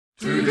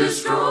to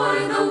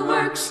destroy the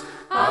works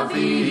of the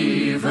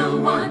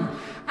evil one,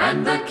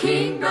 and the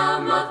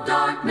kingdom of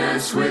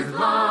darkness with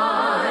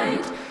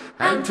light,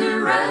 and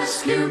to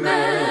rescue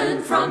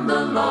men from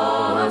the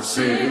law of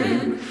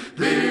sin.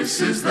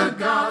 This is the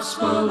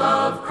gospel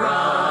of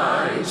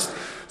Christ,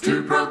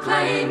 to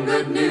proclaim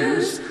good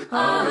news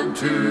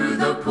unto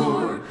the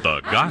poor.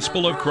 The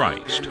gospel of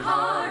Christ,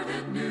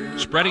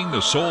 spreading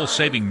the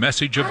soul-saving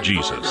message of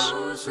Jesus.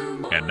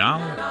 And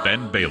now,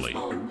 Ben Bailey.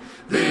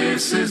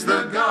 This is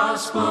the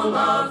gospel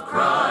of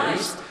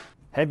Christ.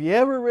 Have you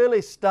ever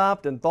really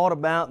stopped and thought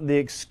about the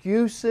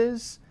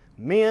excuses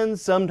men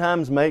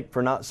sometimes make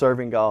for not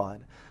serving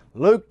God?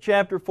 Luke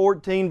chapter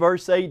 14,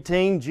 verse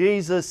 18,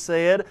 Jesus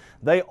said,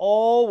 they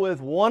all with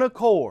one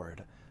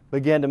accord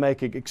began to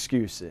make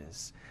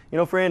excuses. You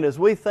know, friend, as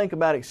we think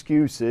about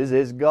excuses,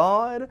 is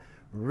God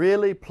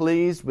really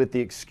pleased with the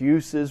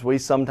excuses we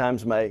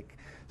sometimes make?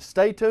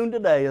 Stay tuned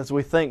today as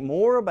we think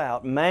more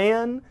about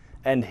man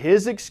and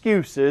his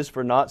excuses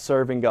for not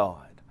serving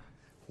God.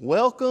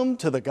 Welcome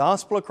to the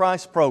Gospel of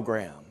Christ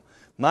program.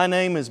 My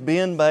name is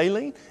Ben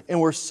Bailey,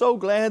 and we're so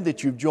glad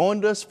that you've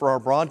joined us for our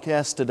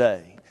broadcast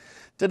today.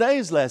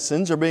 Today's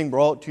lessons are being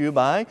brought to you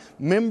by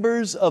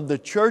members of the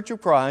Church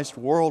of Christ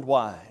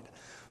worldwide.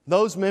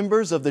 Those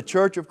members of the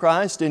Church of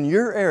Christ in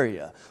your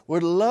area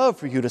would love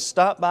for you to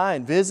stop by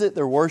and visit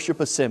their worship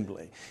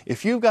assembly.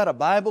 If you've got a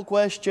Bible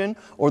question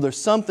or there's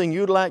something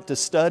you'd like to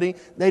study,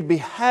 they'd be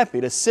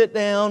happy to sit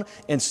down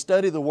and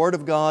study the Word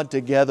of God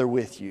together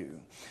with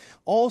you.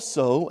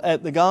 Also,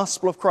 at the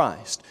Gospel of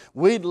Christ,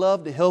 we'd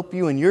love to help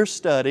you in your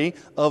study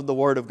of the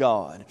Word of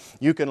God.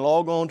 You can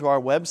log on to our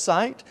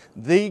website,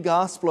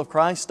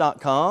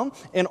 thegospelofchrist.com,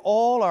 and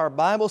all our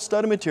Bible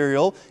study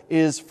material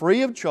is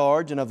free of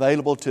charge and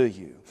available to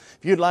you.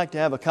 If you'd like to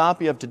have a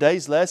copy of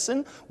today's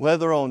lesson,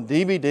 whether on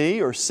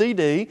DVD or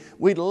CD,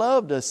 we'd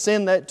love to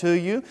send that to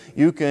you.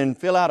 You can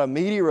fill out a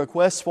media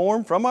request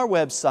form from our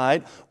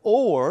website,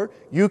 or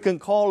you can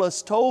call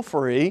us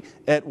toll-free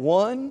at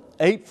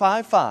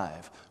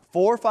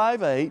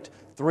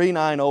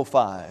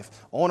 1-855-458-3905.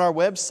 On our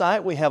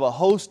website, we have a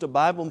host of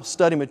Bible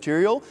study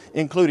material,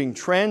 including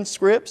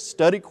transcripts,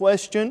 study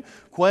question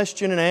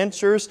and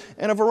answers,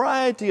 and a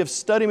variety of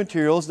study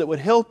materials that would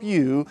help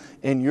you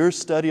in your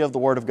study of the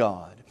Word of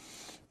God.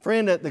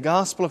 Friend, at the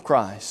Gospel of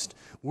Christ,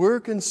 we're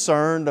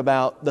concerned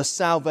about the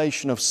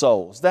salvation of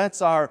souls.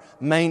 That's our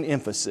main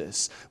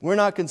emphasis. We're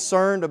not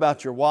concerned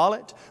about your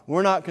wallet.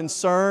 We're not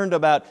concerned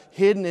about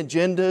hidden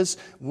agendas.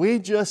 We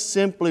just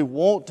simply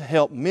want to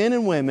help men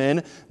and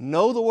women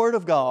know the Word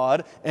of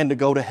God and to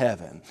go to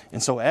heaven.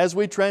 And so as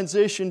we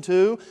transition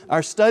to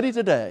our study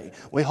today,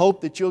 we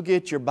hope that you'll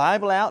get your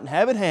Bible out and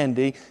have it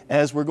handy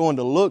as we're going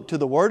to look to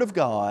the Word of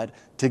God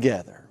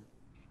together.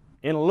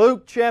 In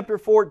Luke chapter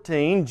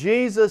 14,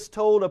 Jesus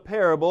told a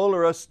parable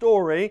or a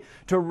story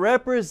to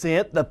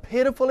represent the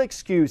pitiful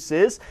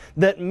excuses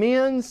that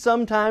men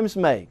sometimes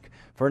make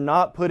for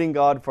not putting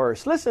God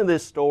first. Listen to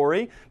this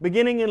story,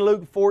 beginning in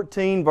Luke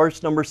 14,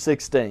 verse number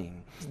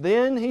 16.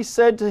 Then he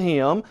said to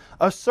him,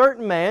 a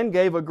certain man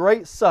gave a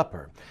great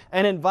supper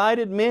and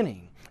invited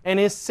many, and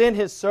he sent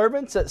his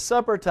servants at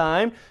supper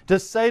time to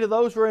say to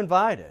those who were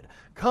invited,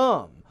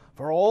 come,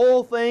 for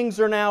all things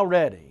are now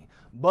ready.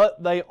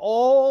 But they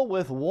all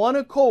with one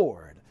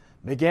accord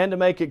began to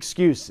make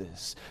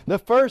excuses. The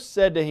first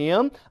said to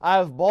him, I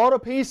have bought a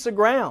piece of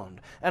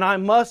ground, and I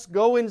must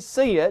go and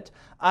see it.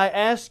 I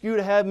ask you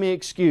to have me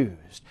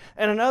excused.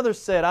 And another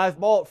said, I've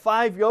bought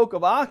 5 yoke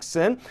of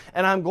oxen,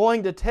 and I'm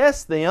going to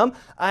test them.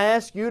 I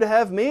ask you to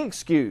have me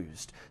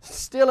excused.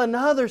 Still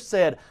another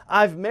said,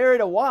 I've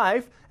married a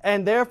wife,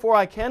 and therefore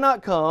I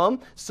cannot come.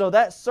 So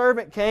that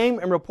servant came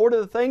and reported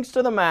the things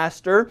to the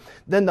master.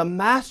 Then the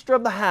master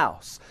of the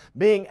house,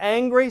 being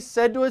angry,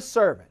 said to his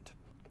servant,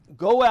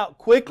 go out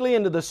quickly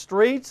into the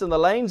streets and the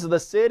lanes of the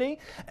city,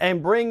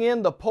 and bring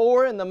in the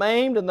poor and the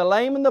maimed and the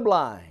lame and the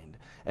blind.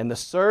 And the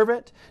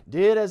servant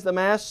did as the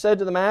master said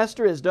to the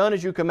master, is done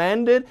as you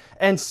commanded,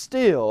 and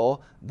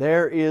still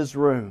there is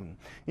room.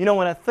 You know,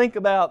 when I think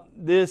about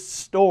this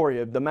story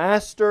of the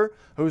master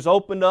who's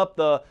opened up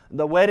the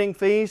wedding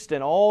feast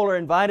and all are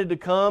invited to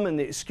come and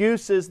the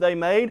excuses they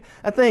made,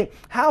 I think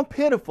how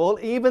pitiful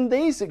even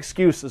these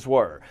excuses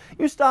were.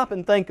 You stop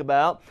and think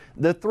about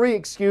the 3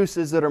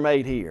 excuses that are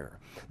made here.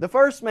 The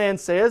first man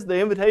says, the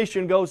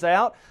invitation goes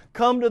out,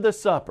 come to the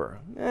supper.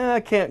 I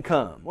can't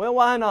come. Well,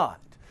 why not?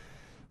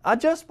 I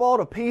just bought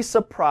a piece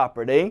of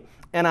property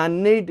and I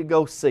need to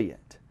go see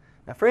it.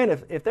 Now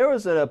friend, if there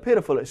was a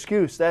pitiful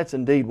excuse, that's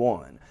indeed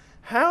one.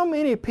 How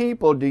many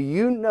people do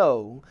you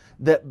know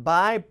that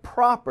buy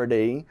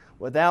property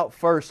without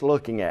first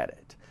looking at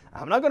it?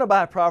 I'm not going to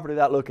buy property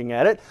without looking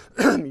at it.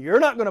 You're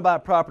not going to buy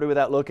property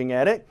without looking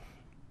at it.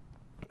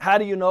 How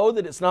do you know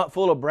that it's not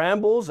full of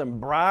brambles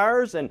and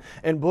briars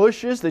and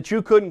bushes that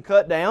you couldn't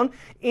cut down?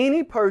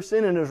 Any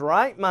person in his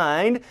right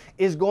mind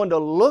is going to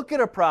look at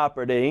a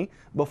property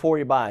before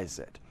he buys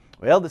it.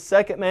 Well, the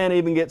second man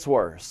even gets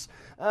worse.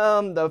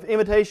 The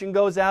invitation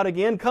goes out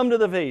again, come to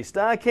the feast.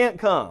 I can't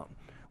come.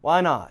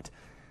 Why not?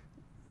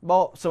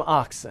 Bought some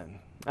oxen.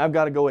 I've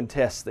got to go and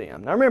test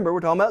them. Now remember, we're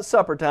talking about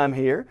supper time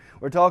here.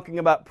 We're talking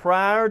about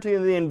prior to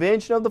the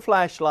invention of the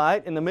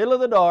flashlight, in the middle of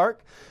the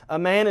dark, a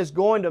man is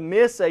going to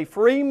miss a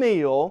free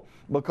meal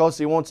because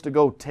he wants to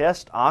go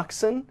test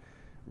oxen.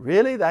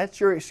 Really? That's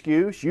your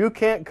excuse? You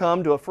can't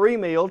come to a free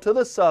meal, to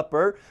the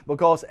supper,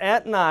 because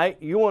at night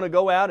you want to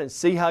go out and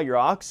see how your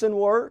oxen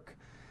work?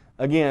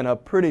 Again, a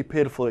pretty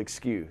pitiful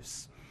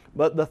excuse.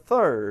 But the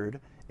third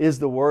is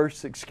the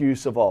worst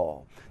excuse of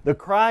all. The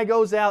cry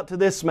goes out to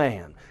this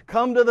man,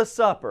 come to the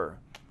supper.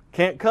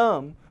 Can't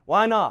come.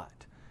 Why not?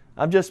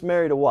 I've just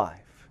married a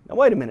wife. Now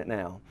wait a minute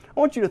now. I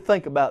want you to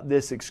think about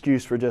this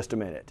excuse for just a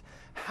minute.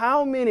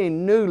 How many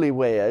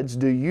newlyweds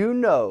do you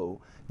know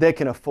that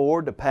can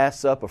afford to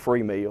pass up a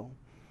free meal?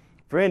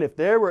 Friend, if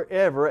there were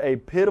ever a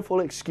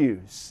pitiful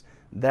excuse,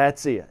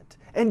 that's it.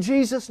 And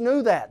Jesus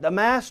knew that. The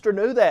Master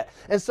knew that.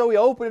 And so He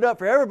opened it up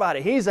for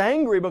everybody. He's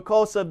angry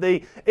because of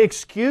the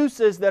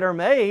excuses that are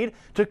made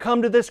to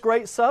come to this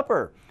great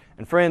supper.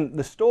 And friend,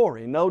 the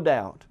story, no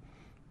doubt,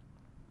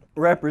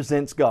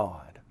 represents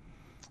God.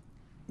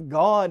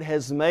 God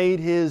has made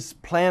His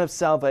plan of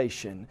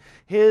salvation,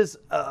 His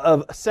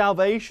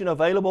salvation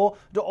available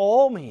to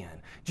all men.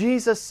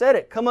 Jesus said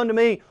it, come unto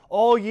me,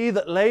 all ye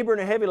that labor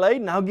and are heavy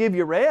laden, I'll give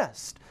you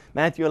rest.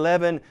 Matthew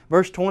 11,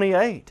 verse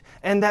 28.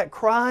 And that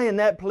cry and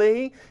that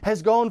plea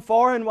has gone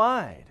far and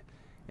wide.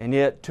 And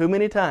yet, too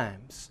many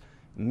times,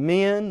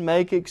 men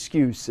make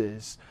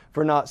excuses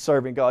for not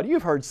serving God.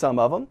 You've heard some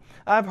of them.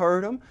 I've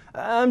heard them.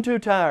 I'm too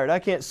tired. I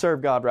can't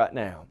serve God right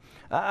now.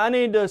 I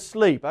need to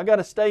sleep. I got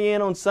to stay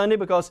in on Sunday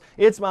because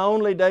it's my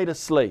only day to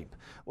sleep.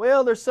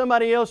 Well, there's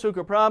somebody else who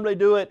could probably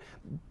do it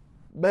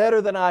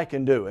better than I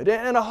can do it.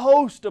 And a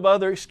host of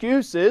other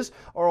excuses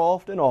are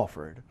often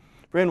offered.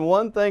 Friend,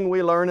 one thing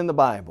we learn in the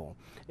Bible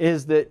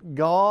is that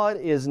God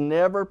is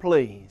never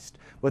pleased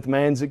with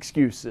man's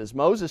excuses.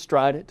 Moses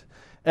tried it.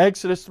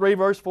 Exodus 3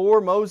 verse 4,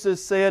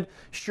 Moses said,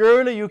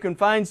 surely you can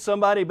find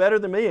somebody better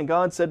than me. And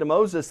God said to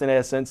Moses, in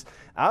essence,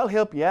 I'll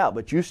help you out,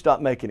 but you stop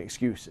making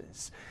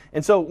excuses.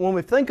 And so when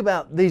we think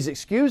about these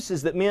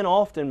excuses that men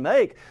often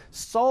make,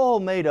 Saul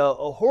made a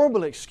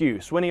horrible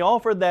excuse. When he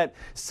offered that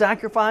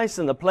sacrifice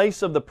in the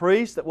place of the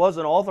priest that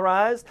wasn't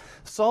authorized,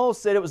 Saul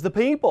said it was the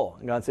people.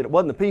 And God said it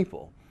wasn't the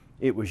people.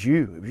 It was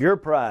you. It was your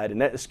pride,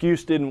 and that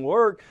excuse didn't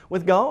work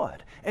with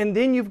God. And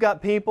then you've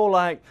got people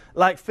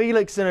like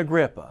Felix and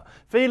Agrippa.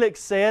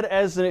 Felix said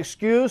as an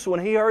excuse when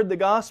he heard the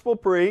gospel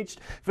preached,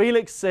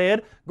 Felix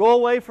said, go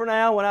away for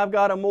now, when I've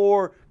got a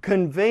more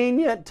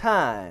convenient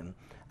time,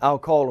 I'll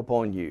call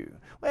upon you.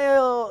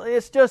 Well,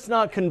 it's just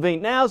not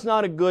convenient. Now's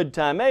not a good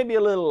time. Maybe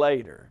a little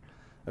later.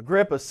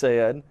 Agrippa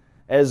said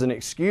as an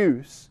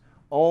excuse,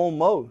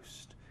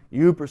 almost.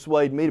 You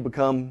persuade me to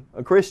become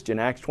a Christian.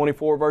 Acts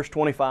 24 verse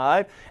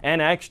 25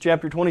 and Acts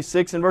chapter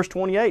 26 and verse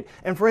 28.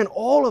 And friend,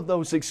 all of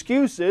those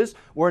excuses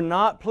were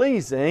not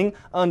pleasing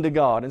unto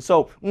God. And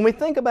so when we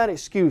think about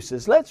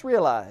excuses, let's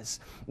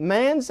realize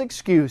man's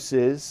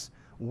excuses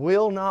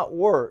will not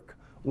work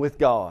with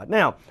God.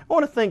 Now, I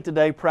want to think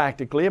today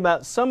practically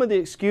about some of the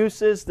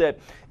excuses that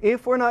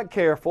if we're not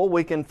careful,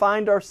 we can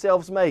find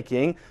ourselves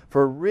making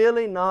for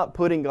really not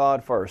putting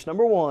God first.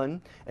 Number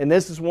one, and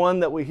this is one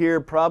that we hear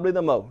probably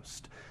the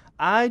most,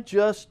 I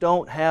just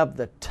don't have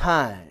the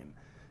time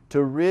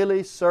to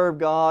really serve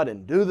God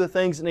and do the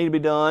things that need to be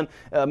done.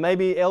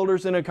 Maybe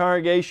elders in a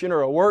congregation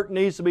or a work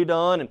needs to be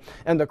done,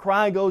 and the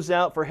cry goes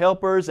out for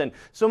helpers. And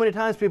so many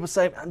times people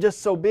say, I'm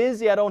just so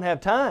busy I don't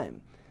have time.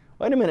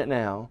 Wait a minute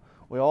now.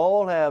 We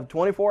all have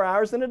 24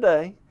 hours in a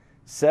day,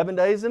 7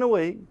 days in a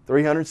week,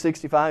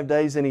 365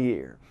 days in a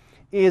year.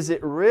 Is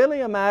it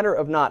really a matter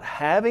of not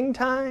having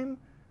time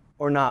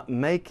or not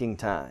making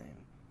time?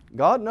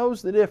 God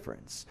knows the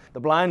difference. The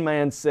blind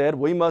man said,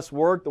 we must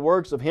work the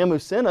works of Him who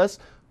sent us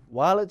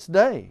while it's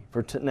day.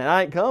 For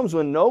night comes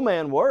when no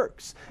man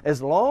works.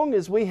 As long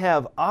as we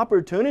have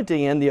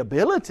opportunity and the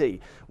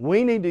ability,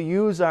 we need to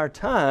use our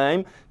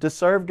time to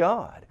serve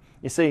God.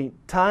 You see,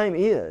 time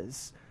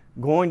is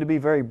going to be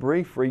very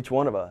brief for each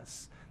one of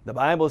us. The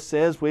Bible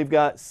says we've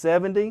got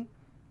 70,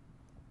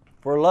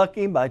 for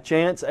lucky by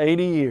chance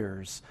 80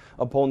 years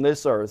upon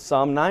this earth.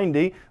 Psalm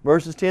 90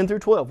 verses 10 through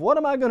 12. What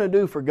am I going to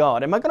do for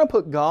God? Am I going to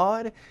put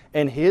God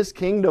and His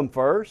kingdom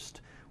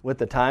first with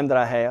the time that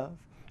I have?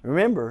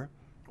 Remember,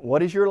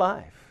 what is your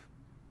life?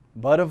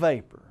 But a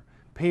vapor,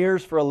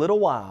 appears for a little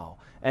while,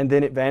 and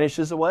then it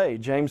vanishes away.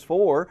 James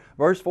 4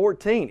 verse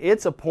 14.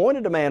 It's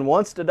appointed a man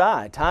once to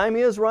die. Time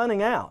is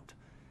running out.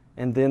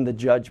 And then the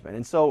judgment.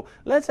 And so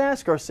let's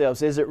ask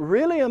ourselves, is it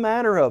really a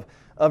matter of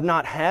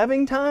not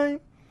having time?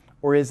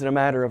 Or is it a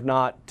matter of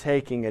not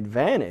taking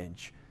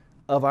advantage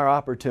of our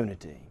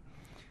opportunity?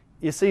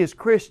 You see, as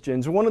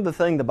Christians, one of the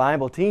things the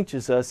Bible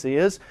teaches us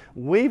is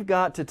we've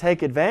got to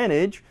take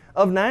advantage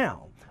of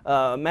now.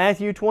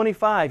 Matthew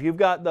 25, you've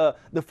got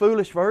the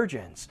foolish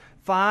virgins.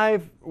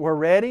 5 were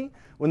ready.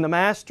 When the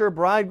master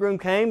bridegroom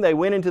came, they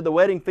went into the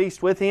wedding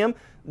feast with him.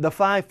 The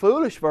 5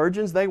 foolish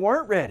virgins, they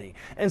weren't ready.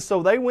 And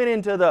so they went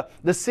into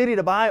the city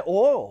to buy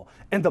oil.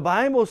 And the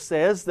Bible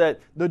says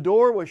that the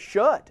door was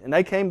shut and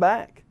they came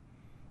back.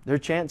 Their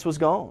chance was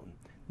gone.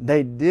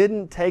 They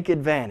didn't take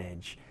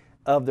advantage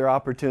of their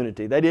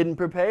opportunity. They didn't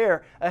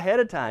prepare ahead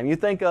of time. You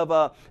think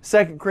of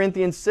 2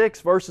 Corinthians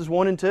 6 verses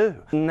 1 and 2.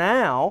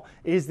 Now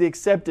is the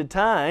accepted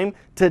time.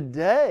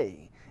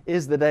 Today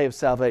is the day of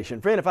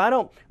salvation. Friend, if I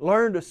don't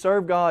learn to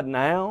serve God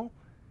now,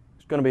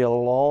 it's going to be a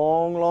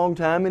long, long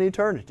time in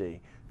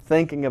eternity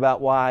thinking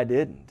about why I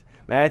didn't.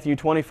 Matthew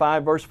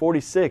 25 verse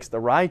 46, the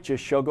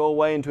righteous shall go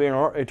away into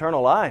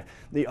eternal life,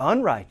 the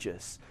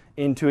unrighteous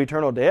into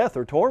eternal death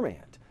or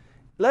torment.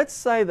 Let's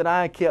say that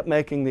I kept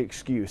making the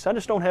excuse, I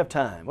just don't have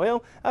time.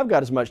 Well, I've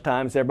got as much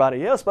time as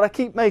everybody else, but I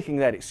keep making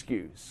that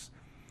excuse.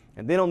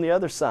 And then on the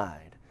other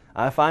side,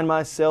 I find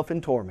myself in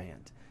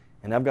torment,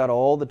 and I've got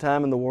all the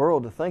time in the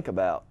world to think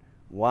about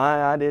why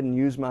I didn't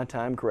use my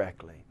time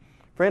correctly.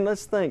 Friend,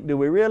 let's think, do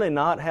we really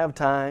not have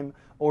time,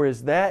 or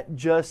is that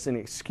just an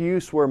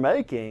excuse we're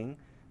making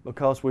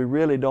because we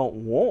really don't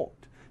want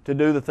to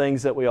do the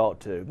things that we ought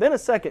to? Then a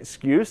second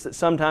excuse that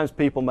sometimes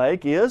people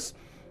make is,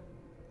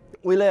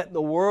 we let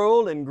the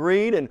world and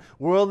greed and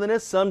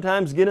worldliness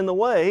sometimes get in the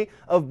way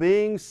of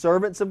being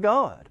servants of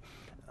God.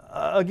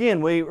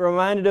 Again, we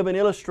reminded of an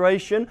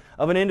illustration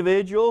of an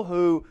individual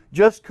who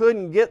just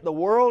couldn't get the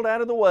world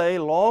out of the way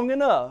long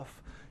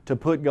enough to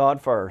put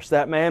God first.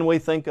 That man we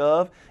think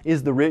of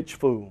is the rich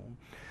fool.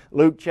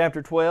 Luke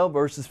chapter 12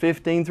 verses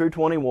 15 through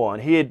 21.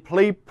 He had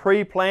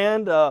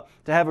pre-planned to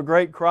have a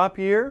great crop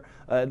year.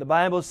 The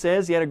Bible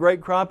says he had a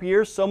great crop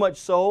year, so much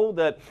so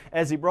that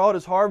as he brought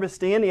his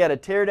harvest in, he had to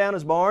tear down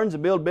his barns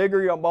and build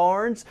bigger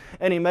barns,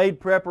 and he made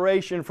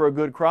preparation for a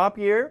good crop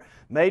year,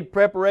 made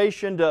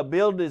preparation to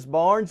build his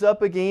barns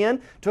up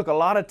again, took a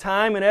lot of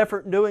time and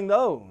effort in doing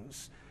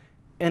those.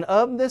 And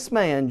of this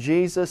man,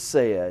 Jesus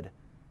said,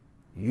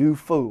 "You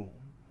fool,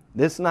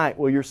 this night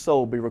will your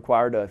soul be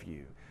required of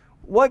you."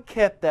 What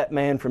kept that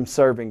man from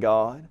serving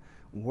God?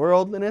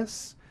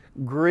 Worldliness,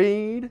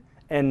 greed,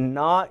 and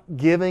not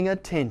giving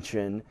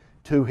attention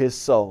to his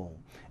soul.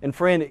 And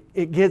friend,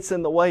 it gets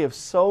in the way of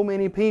so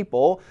many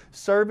people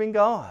serving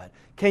God.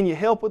 Can you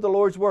help with the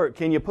Lord's work?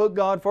 Can you put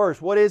God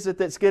first? What is it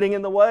that's getting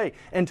in the way?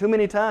 And too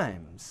many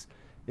times,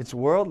 it's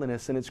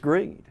worldliness and it's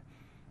greed.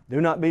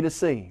 Do not be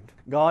deceived.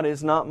 God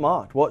is not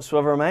mocked.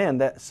 Whatsoever a man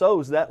that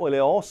sows, that will he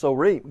also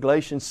reap.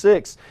 Galatians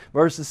 6,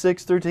 verses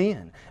 6 through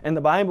 10. And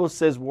the Bible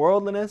says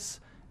worldliness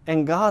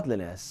and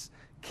godliness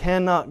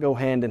cannot go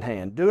hand in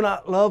hand. Do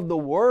not love the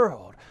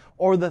world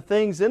or the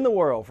things in the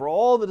world, for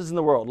all that is in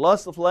the world,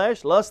 lust of the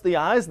flesh, lust of the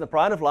eyes, and the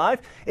pride of life,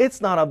 it's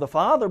not of the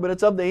Father, but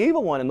it's of the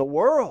evil one. And the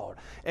world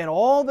and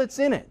all that's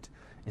in it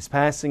is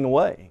passing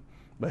away.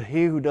 But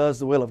he who does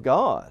the will of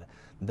God,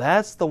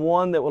 that's the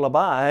one that will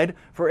abide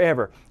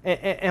forever.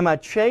 Am I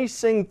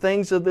chasing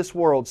things of this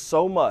world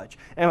so much?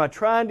 Am I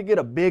trying to get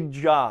a big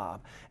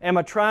job? Am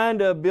I trying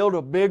to build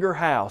a bigger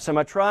house? Am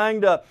I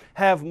trying to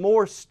have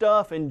more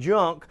stuff and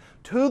junk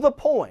to the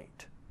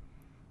point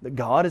that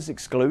God is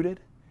excluded?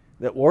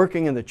 That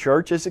working in the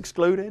church is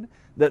excluded?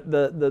 That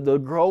the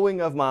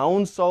growing of my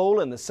own soul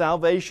and the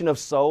salvation of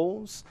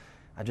souls?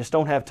 I just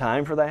don't have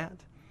time for that.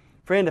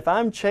 Friend, if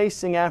I'm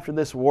chasing after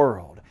this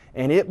world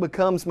and it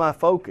becomes my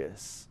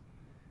focus,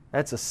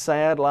 that's a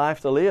sad life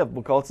to live,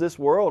 because this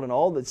world and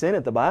all that's in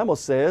it, the Bible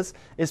says,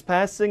 is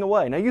passing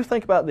away. Now you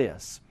think about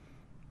this.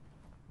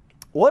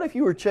 What if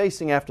you were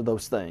chasing after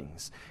those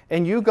things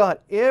and you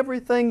got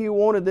everything you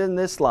wanted in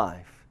this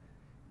life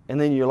and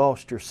then you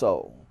lost your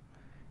soul?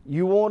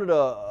 You wanted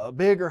a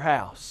bigger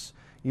house.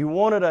 You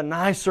wanted a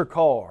nicer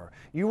car.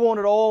 You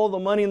wanted all the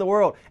money in the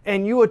world,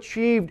 and you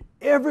achieved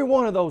every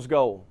one of those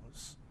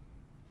goals.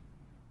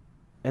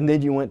 And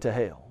then you went to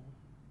hell.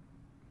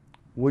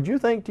 Would you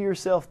think to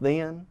yourself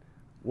then,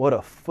 what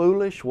a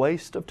foolish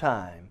waste of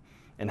time,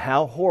 and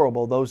how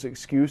horrible those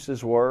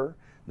excuses were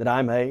that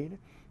I made?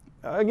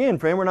 Again,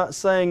 friend, we're not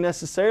saying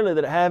necessarily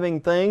that having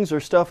things or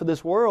stuff of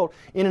this world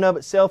in and of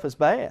itself is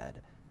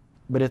bad.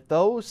 But if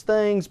those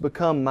things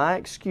become my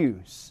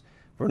excuse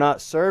for not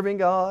serving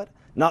God,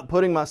 not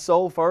putting my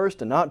soul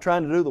first, and not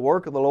trying to do the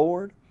work of the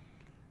Lord,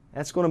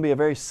 that's going to be a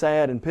very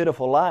sad and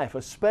pitiful life,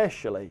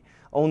 especially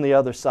on the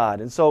other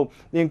side. And so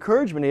the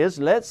encouragement is,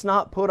 let's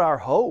not put our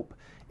hope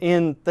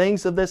in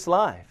things of this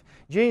life.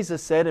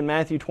 Jesus said in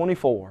Matthew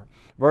 24,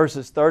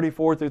 verses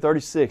 34 through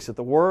 36, that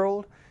the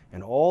world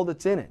and all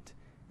that's in it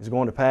is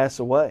going to pass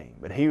away.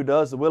 But he who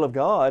does the will of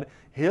God,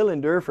 he'll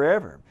endure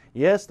forever.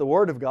 Yes, the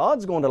Word of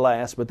God's going to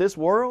last, but this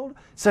world,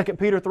 2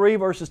 Peter 3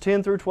 verses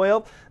 10 through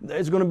 12,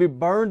 is going to be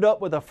burned up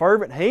with a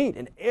fervent heat,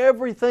 and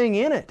everything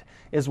in it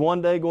is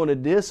one day going to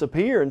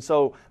disappear. And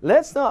so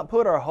let's not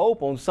put our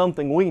hope on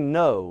something we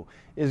know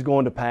is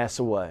going to pass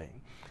away.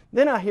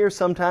 Then I hear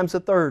sometimes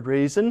a third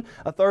reason,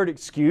 a third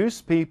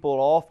excuse people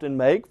often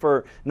make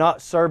for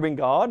not serving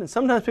God. And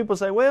sometimes people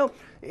say, well,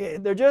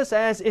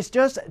 it's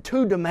just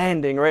too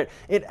demanding, or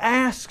it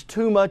asks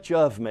too much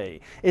of me.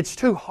 It's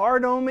too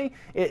hard on me.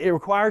 It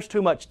requires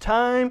too much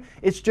time.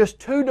 It's just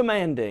too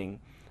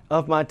demanding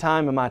of my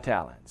time and my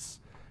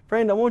talents.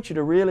 Friend, I want you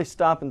to really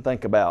stop and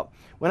think about,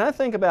 when I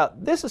think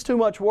about this is too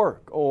much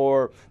work,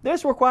 or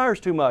this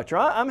requires too much, or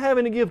I'm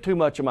having to give too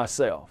much of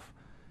myself,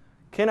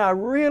 can I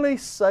really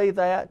say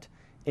that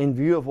in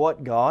view of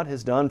what God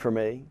has done for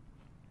me?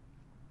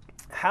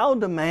 How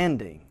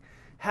demanding,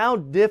 how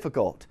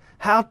difficult,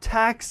 how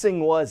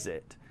taxing was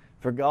it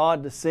for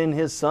God to send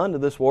His Son to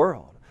this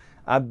world?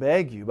 I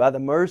beg you, by the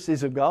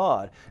mercies of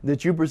God,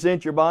 that you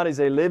present your bodies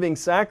a living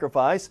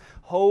sacrifice,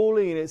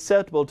 holy and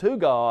acceptable to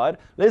God.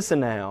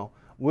 Listen now,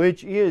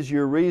 which is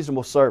your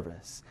reasonable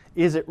service.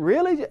 Is it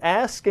really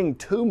asking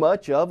too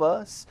much of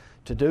us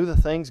to do the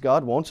things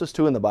God wants us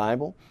to in the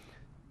Bible?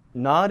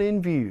 Not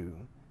in view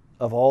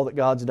of all that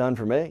God's done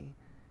for me.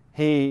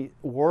 He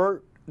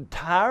worked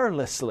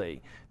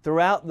tirelessly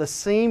throughout the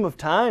seam of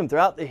time,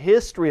 throughout the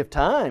history of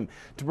time,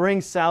 to bring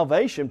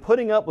salvation,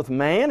 putting up with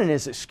man and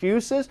his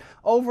excuses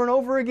over and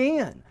over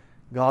again.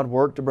 God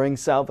worked to bring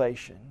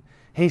salvation.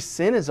 He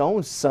sent His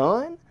own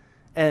Son,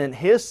 and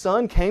His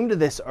Son came to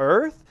this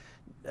earth,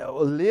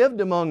 lived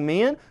among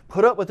men,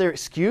 put up with their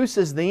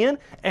excuses then,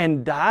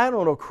 and died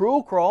on a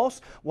cruel cross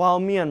while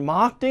men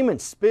mocked Him and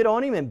spit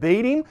on Him and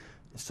beat Him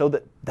so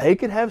that they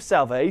could have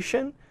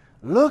salvation.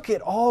 Look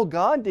at all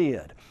God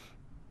did.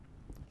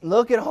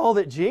 Look at all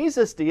that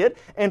Jesus did.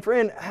 And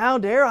friend, how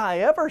dare I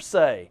ever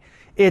say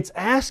it's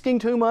asking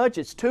too much,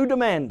 it's too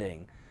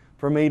demanding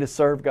for me to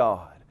serve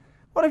God?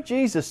 What if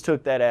Jesus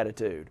took that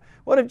attitude?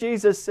 What if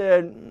Jesus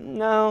said,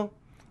 no,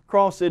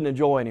 cross isn't a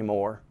joy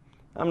anymore.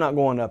 I'm not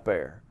going up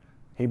there.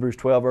 Hebrews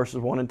 12 verses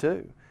 1 and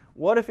 2.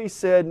 What if He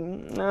said,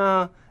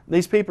 no,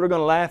 these people are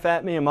going to laugh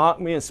at me and mock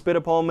me and spit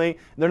upon me.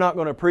 They're not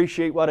going to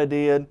appreciate what I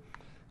did.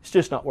 It's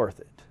just not worth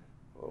it.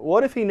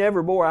 What if He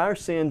never bore our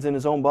sins in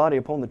His own body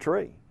upon the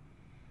tree?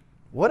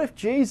 What if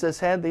Jesus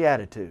had the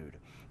attitude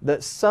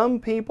that some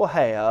people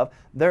have,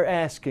 they're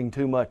asking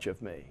too much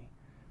of me?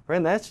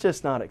 Friend, that's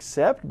just not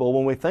acceptable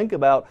when we think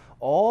about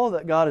all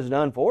that God has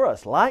done for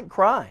us. Like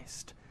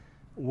Christ,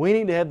 we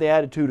need to have the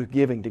attitude of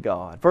giving to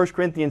God. 1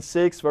 Corinthians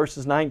 6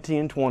 verses 19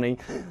 and 20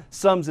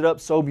 sums it up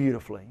so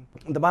beautifully.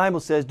 The Bible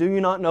says, do you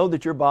not know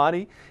that your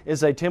body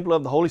is a temple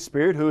of the Holy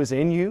Spirit who is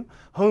in you,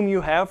 whom you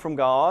have from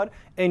God,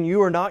 and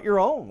you are not your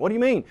own? What do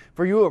you mean?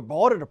 For you are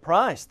bought at a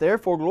price.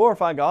 Therefore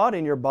glorify God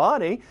in your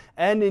body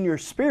and in your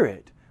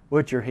spirit,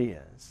 which are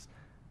His.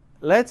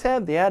 Let's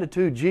have the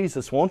attitude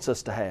Jesus wants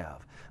us to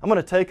have. I'm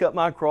going to take up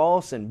my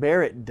cross and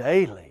bear it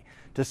daily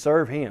to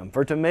serve Him.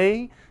 For to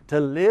me, to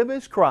live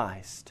is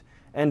Christ,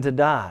 and to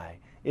die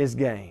is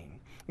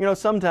gain. You know,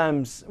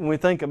 sometimes when we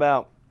think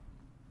about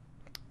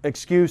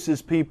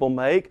excuses people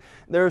make,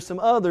 there are some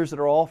others that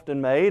are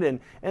often made, and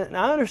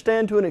I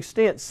understand to an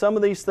extent some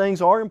of these things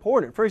are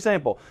important. For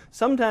example,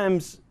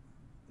 sometimes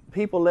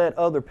people let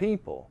other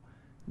people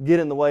get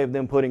in the way of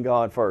them putting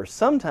God first.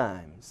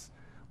 Sometimes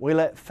we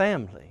let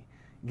family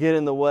get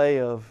in the way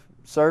of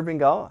serving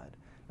God.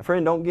 Now,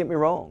 friend, don't get me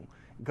wrong.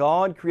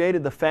 God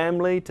created the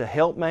family to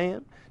help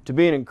man, to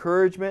be an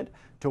encouragement,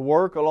 to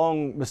work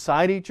along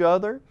beside each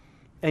other.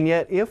 And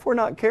yet, if we're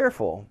not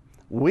careful,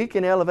 we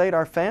can elevate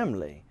our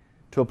family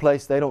to a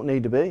place they don't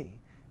need to be.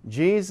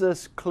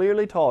 Jesus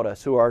clearly taught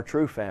us who our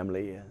true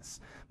family is.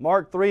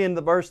 Mark 3 in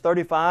the verse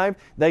 35,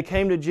 they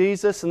came to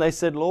Jesus and they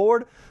said,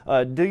 Lord,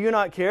 do you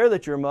not care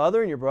that your mother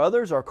and your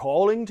brothers are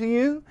calling to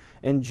you?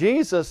 And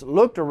Jesus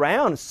looked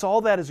around and saw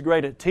that as a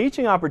great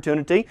teaching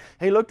opportunity.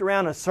 He looked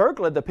around and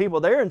circled at the people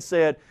there and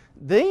said,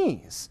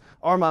 these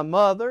are my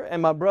mother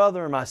and my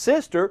brother and my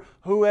sister,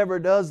 whoever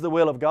does the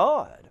will of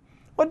God.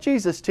 What did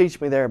Jesus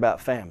teach me there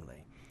about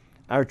family?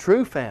 Our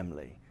true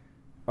family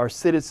are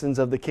citizens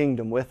of the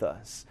kingdom with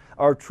us.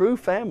 Our true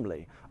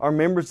family are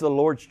members of the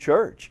Lord's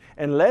church.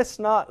 And let's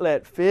not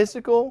let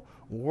physical,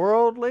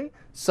 worldly,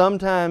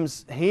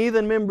 sometimes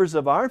heathen members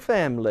of our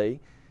family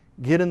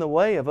get in the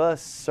way of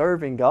us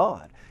serving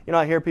God. You know,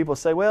 I hear people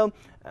say, well,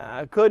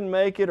 I couldn't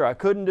make it or I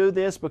couldn't do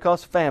this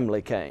because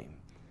family came.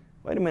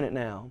 Wait a minute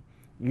now.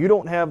 You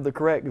don't have the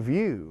correct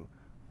view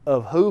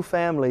of who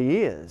family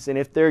is. And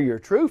if they're your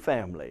true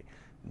family,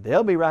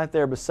 they'll be right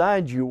there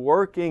beside you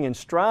working and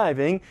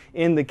striving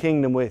in the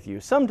kingdom with you.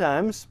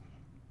 Sometimes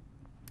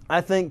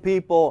I think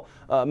people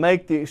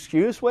make the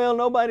excuse, well,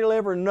 nobody will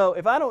ever know.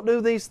 If I don't do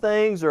these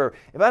things or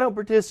if I don't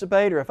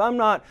participate or if I'm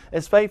not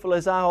as faithful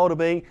as I ought to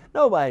be,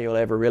 nobody will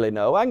ever really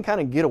know. I can kind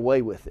of get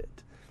away with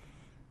it.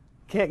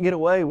 Can't get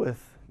away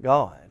with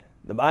God.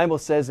 The Bible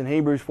says in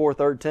Hebrews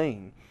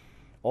 4:13,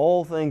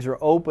 all things are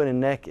open and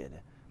naked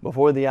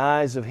before the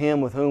eyes of Him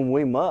with whom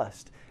we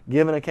must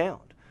give an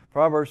account.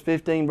 Proverbs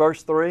 15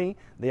 verse 3,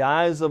 the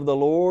eyes of the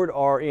Lord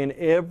are in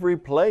every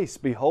place,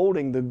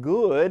 beholding the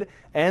good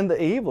and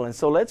the evil. And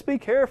so let's be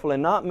careful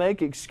and not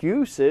make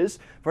excuses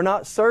for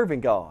not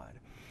serving God.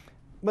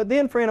 But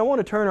then, friend, I want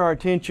to turn our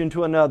attention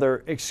to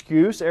another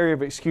area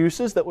of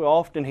excuses that we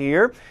often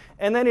hear,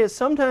 and that is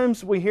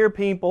sometimes we hear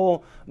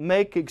people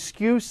make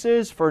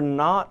excuses for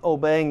not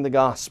obeying the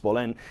gospel.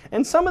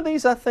 And some of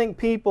these I think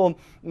people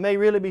may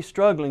really be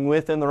struggling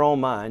with in their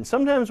own mind.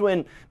 Sometimes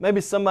when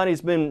maybe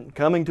somebody's been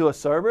coming to a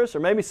service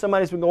or maybe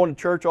somebody's been going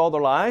to church all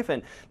their life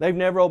and they've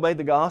never obeyed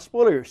the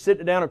gospel, or you're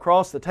sitting down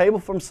across the table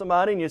from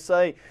somebody and you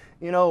say,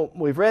 you know,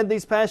 we've read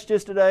these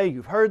passages today,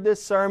 you've heard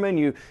this sermon,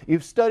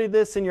 you've studied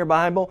this in your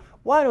Bible,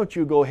 why don't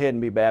you go ahead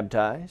and be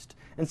baptized?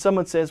 And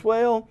someone says,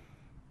 well,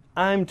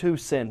 I'm too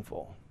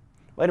sinful.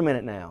 Wait a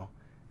minute now.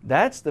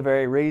 That's the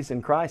very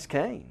reason Christ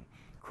came.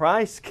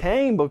 Christ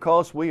came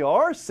because we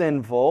are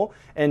sinful,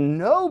 and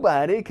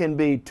nobody can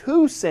be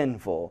too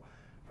sinful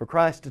for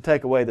Christ to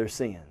take away their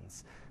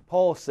sins.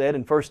 Paul said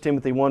in 1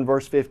 Timothy 1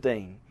 verse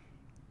 15,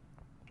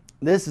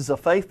 "This is a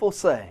faithful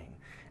saying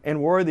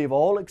and worthy of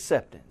all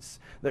acceptance,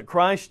 that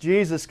Christ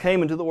Jesus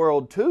came into the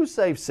world to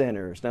save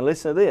sinners." Now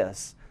listen to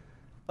this,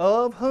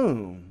 "of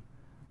whom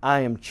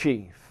I am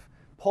chief."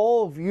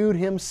 Paul viewed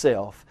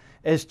himself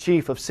as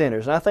chief of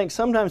sinners. And I think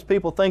sometimes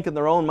people think in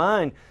their own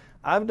mind,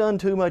 I've done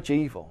too much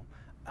evil.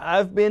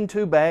 I've been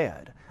too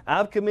bad.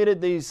 I've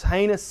committed these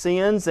heinous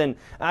sins and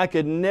I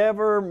could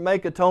never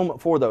make atonement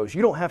for those.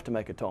 You don't have to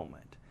make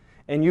atonement.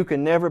 And you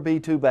can never be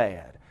too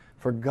bad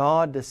for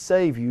God to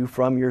save you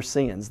from your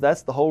sins.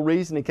 That's the whole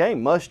reason He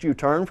came. Must you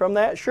turn from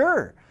that?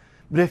 Sure.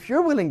 But if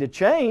you're willing to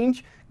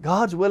change,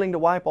 God's willing to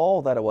wipe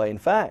all that away. In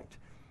fact,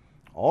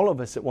 all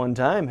of us at one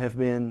time have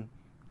been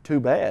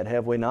too bad,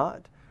 have we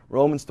not?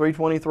 Romans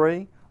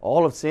 3:23,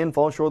 all have sinned,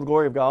 fall short of the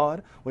glory of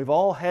God. We've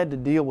all had to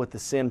deal with the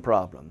sin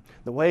problem.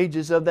 The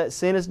wages of that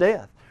sin is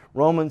death.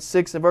 Romans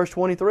 6 and verse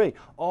 23,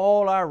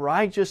 all our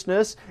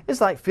righteousness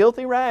is like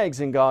filthy rags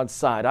in God's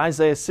sight.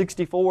 Isaiah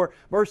 64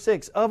 verse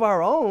 6, of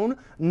our own,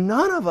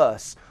 none of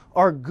us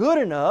are good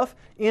enough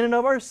in and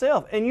of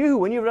ourselves. And you,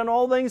 when you've done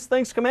all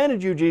things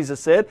commanded you, Jesus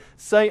said,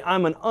 say,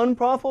 I'm an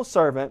unprofitable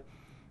servant,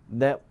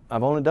 that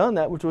I've only done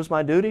that which was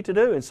my duty to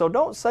do. And so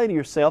don't say to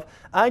yourself,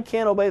 I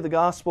can't obey the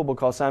gospel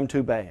because I'm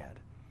too bad.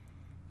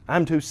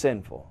 I'm too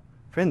sinful.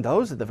 Friend,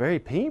 those are the very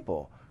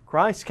people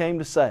Christ came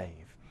to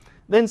save.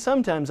 Then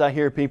sometimes I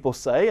hear people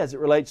say, as it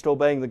relates to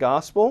obeying the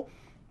gospel,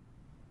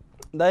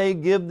 they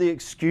give the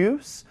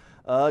excuse,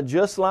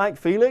 just like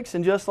Felix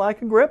and just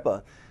like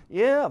Agrippa.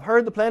 Yeah, I've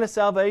heard the plan of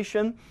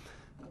salvation.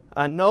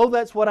 I know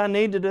that's what I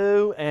need to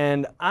do,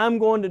 and I'm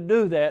going to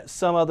do that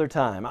some other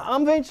time.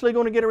 I'm eventually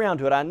going to get around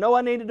to it. I know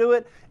I need to do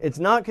it. It's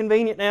not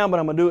convenient now, but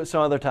I'm going to do it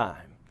some other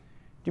time.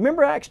 Do you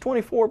remember Acts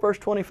 24, verse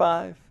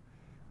 25?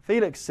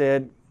 Felix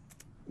said,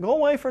 go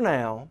away for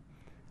now.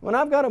 When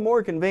I've got a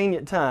more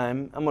convenient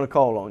time, I'm going to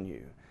call on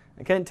you.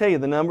 I can't tell you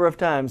the number of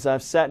times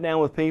I've sat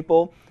down with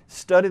people,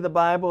 studied the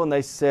Bible, and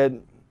they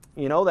said,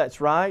 you know, that's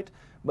right,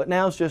 but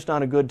now's just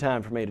not a good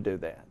time for me to do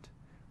that.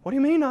 What do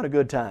you mean not a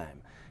good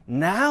time?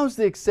 Now's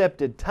the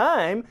accepted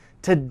time.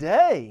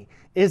 Today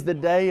is the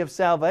day of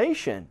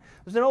salvation.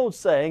 There's an old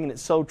saying, and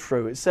it's so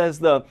true. It says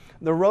the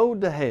road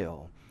to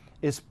hell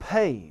is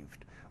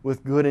paved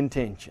with good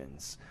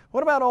intentions.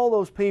 What about all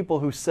those people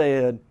who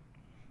said,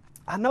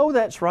 I know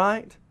that's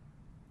right.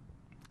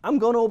 I'm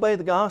going to obey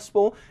the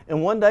gospel,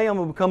 and one day I'm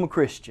going to become a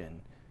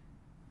Christian,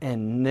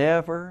 and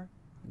never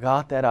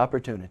got that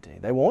opportunity.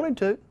 They wanted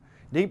to.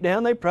 Deep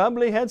down they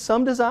probably had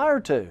some desire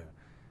to,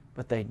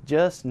 but they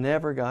just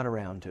never got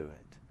around to it.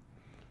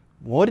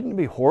 Wouldn't it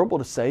be horrible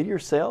to say to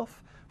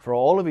yourself for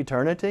all of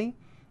eternity,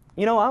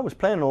 you know, I was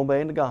planning on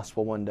obeying the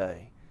gospel one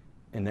day,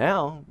 and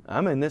now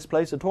I'm in this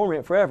place of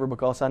torment forever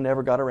because I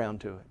never got around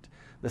to it.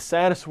 The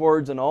saddest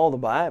words in all the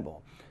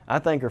Bible, I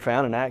think, are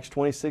found in Acts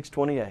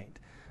 26:28.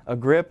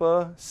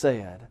 Agrippa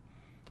said,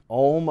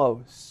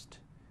 almost,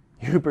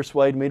 you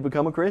persuade me to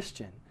become a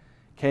Christian.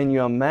 Can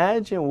you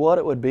imagine what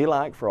it would be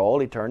like for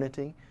all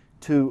eternity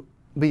to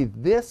be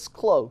this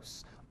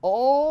close?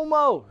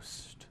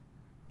 Almost,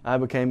 I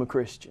became a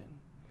Christian.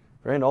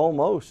 Friend,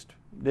 almost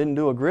didn't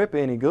do Agrippa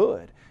any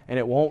good, and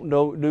it won't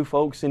do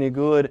folks any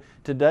good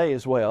today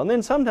as well. And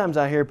then sometimes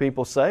I hear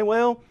people say,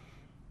 well,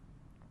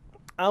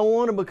 I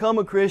want to become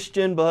a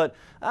Christian, but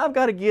I've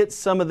got to get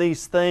some of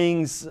these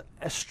things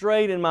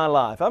straight in my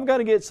life. I've got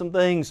to get some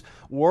things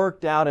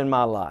worked out in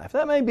my life.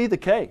 That may be the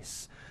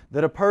case,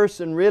 that a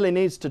person really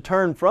needs to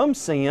turn from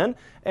sin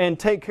and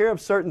take care of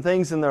certain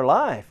things in their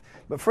life.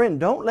 But friend,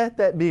 don't let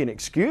that be an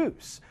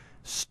excuse.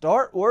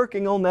 Start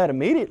working on that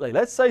immediately.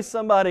 Let's say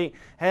somebody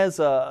has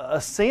a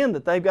sin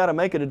that they've got to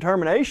make a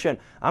determination.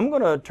 I'm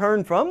going to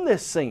turn from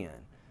this sin.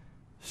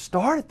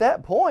 Start at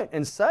that point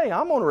and say,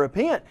 I'm going to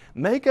repent.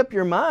 Make up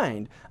your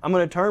mind. I'm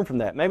going to turn from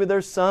that. Maybe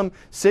there's some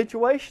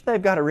situation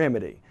they've got to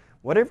remedy.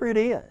 Whatever it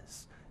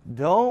is,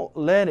 don't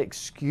let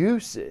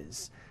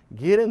excuses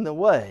get in the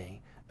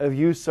way of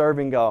you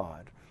serving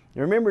God.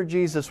 You remember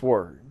Jesus'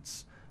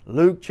 words.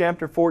 Luke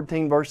chapter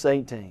 14, verse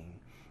 18.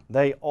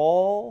 They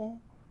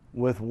all,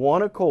 with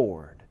one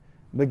accord,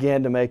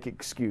 began to make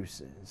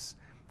excuses.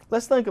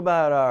 Let's think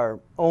about our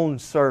own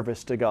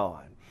service to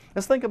God.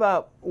 Let's think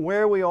about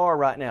where we are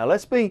right now.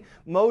 Let's be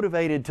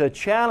motivated to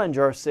challenge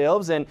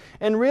ourselves and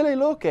really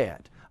look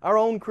at our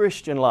own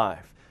Christian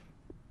life.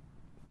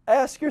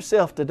 Ask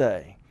yourself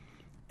today,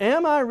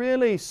 am I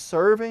really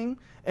serving?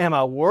 Am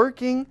I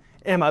working?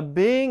 Am I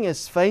being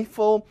as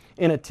faithful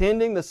in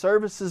attending the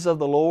services of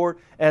the Lord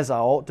as I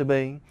ought to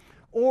be?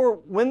 Or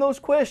when those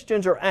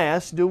questions are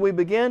asked, do we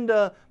begin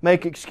to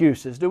make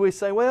excuses? Do we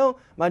say, well,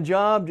 my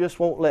job just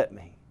won't let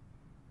me?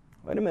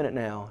 Wait a minute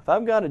now. If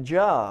I've got a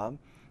job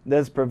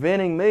that's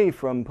preventing me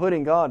from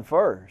putting God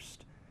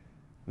first,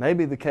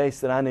 maybe the case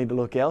that I need to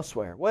look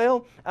elsewhere.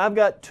 Well, I've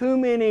got too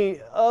many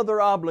other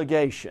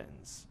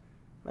obligations.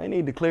 They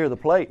need to clear the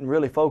plate and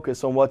really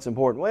focus on what's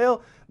important.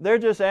 Well, they're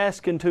just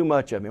asking too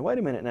much of me. Wait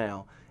a minute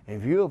now. In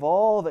view of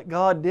all that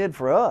God did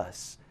for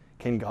us,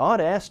 can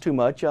God ask too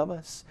much of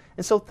us?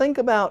 And so think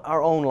about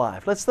our own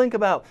life. Let's think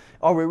about,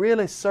 are we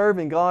really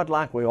serving God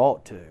like we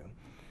ought to?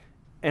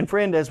 And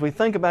friend, as we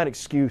think about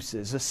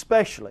excuses,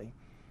 especially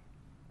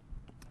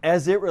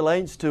as it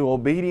relates to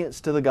obedience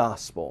to the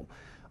gospel,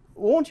 I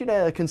want you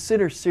to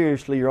consider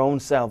seriously your own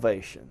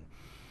salvation.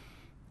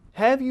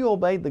 Have you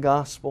obeyed the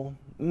gospel?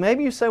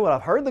 Maybe you say, well,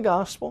 I've heard the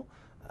gospel.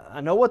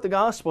 I know what the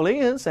gospel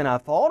is, and I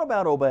thought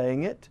about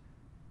obeying it.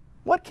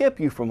 What kept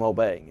you from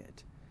obeying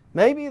it?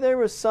 Maybe there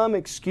was some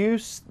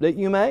excuse that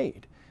you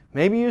made.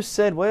 Maybe you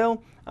said,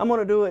 well, I'm going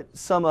to do it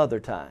some other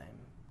time.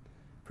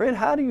 Friend,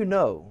 how do you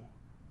know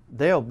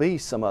there'll be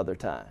some other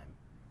time?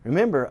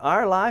 Remember,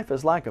 our life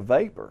is like a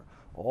vapor.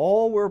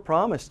 All we're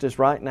promised is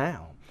right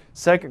now.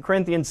 2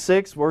 Corinthians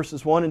 6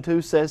 verses 1 and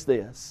 2 says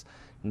this,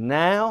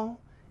 now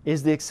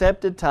is the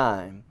accepted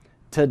time.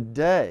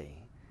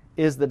 Today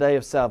is the day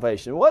of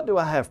salvation. What do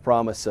I have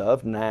promise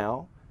of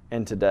now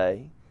and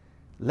today?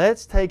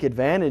 Let's take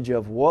advantage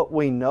of what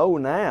we know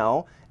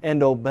now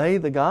and obey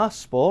the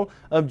gospel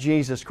of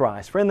Jesus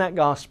Christ. Friend, that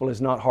gospel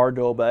is not hard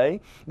to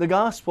obey. The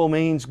gospel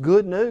means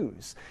good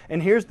news.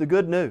 And here's the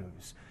good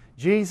news.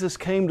 Jesus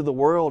came to the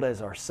world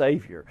as our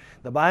Savior.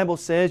 The Bible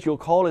says you'll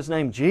call His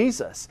name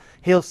Jesus.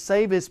 He'll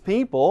save His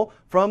people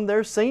from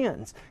their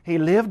sins. He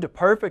lived a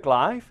perfect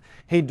life.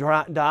 He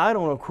died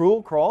on a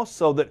cruel cross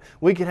so that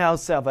we could have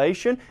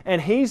salvation.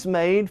 And He's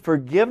made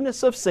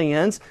forgiveness of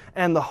sins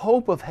and the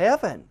hope of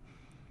heaven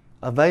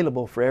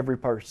available for every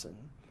person.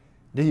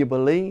 Do you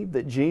believe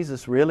that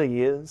Jesus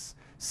really is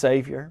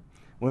Savior?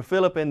 When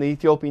Philip and the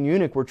Ethiopian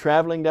eunuch were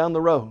traveling down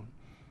the road,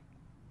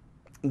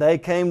 they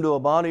came to a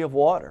body of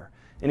water.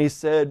 And he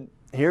said,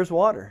 here's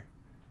water.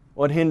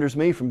 What hinders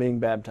me from being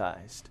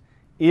baptized?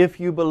 If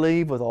you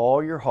believe with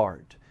all your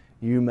heart,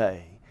 you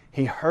may.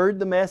 He heard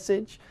the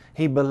message.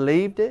 He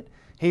believed it.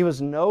 He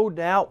was no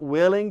doubt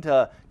willing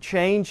to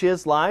change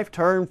his life,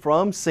 turn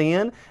from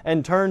sin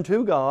and turn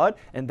to God.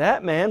 And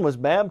that man was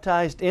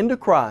baptized into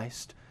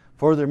Christ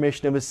for the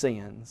remission of his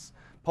sins.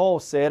 Paul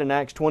said in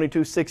Acts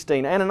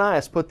 22:16,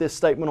 Ananias put this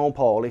statement on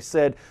Paul. He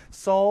said,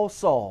 Saul,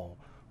 Saul,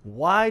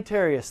 why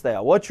tarriest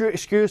thou? What's your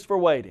excuse for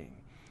waiting?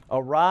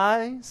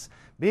 Arise,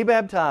 be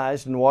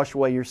baptized, and wash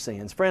away your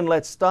sins. Friend,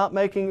 let's stop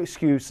making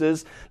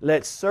excuses.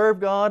 Let's serve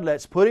God.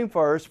 Let's put Him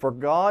first, for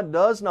God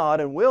does not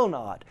and will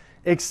not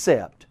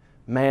accept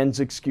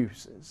man's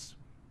excuses.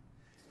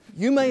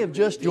 You may have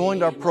just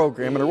joined our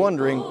program and are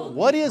wondering,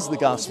 what is the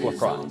Gospel of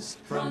Christ?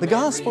 The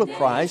Gospel of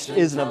Christ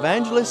is an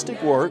evangelistic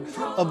work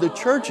of the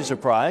churches of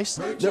Christ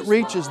that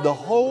reaches the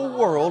whole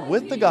world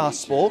with the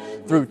Gospel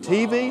through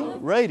TV,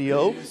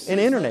 radio, and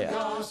Internet.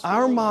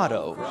 Our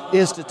motto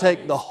is to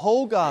take the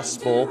whole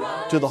Gospel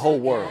to the whole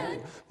world.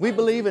 We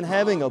believe in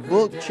having a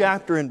book,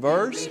 chapter, and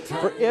verse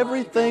for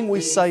everything we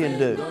say and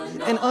do.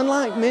 And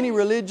unlike many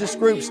religious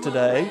groups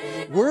today,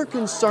 we're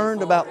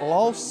concerned about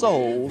lost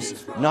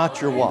souls, not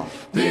your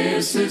wife.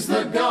 This is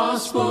the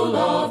gospel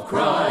of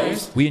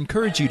Christ. We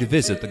encourage you to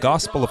visit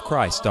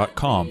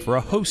thegospelofchrist.com for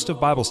a host of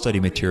Bible study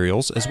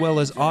materials as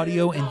well as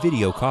audio and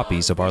video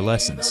copies of our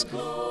lessons.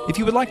 If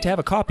you would like to have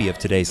a copy of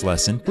today's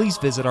lesson, please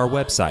visit our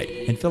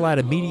website and fill out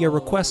a media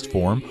request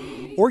form,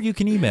 or you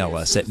can email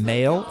us at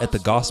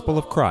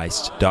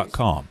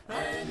mail@thegospelofchrist.com.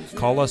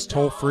 Call us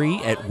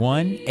toll-free at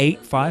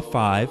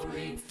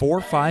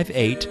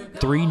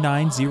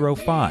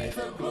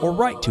 1-855-458-3905 or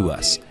write to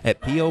us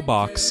at P.O.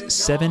 Box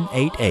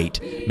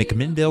 788,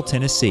 McMinnville,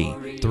 Tennessee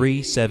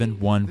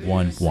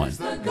 37111.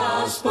 The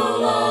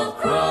gospel of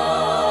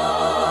Christ.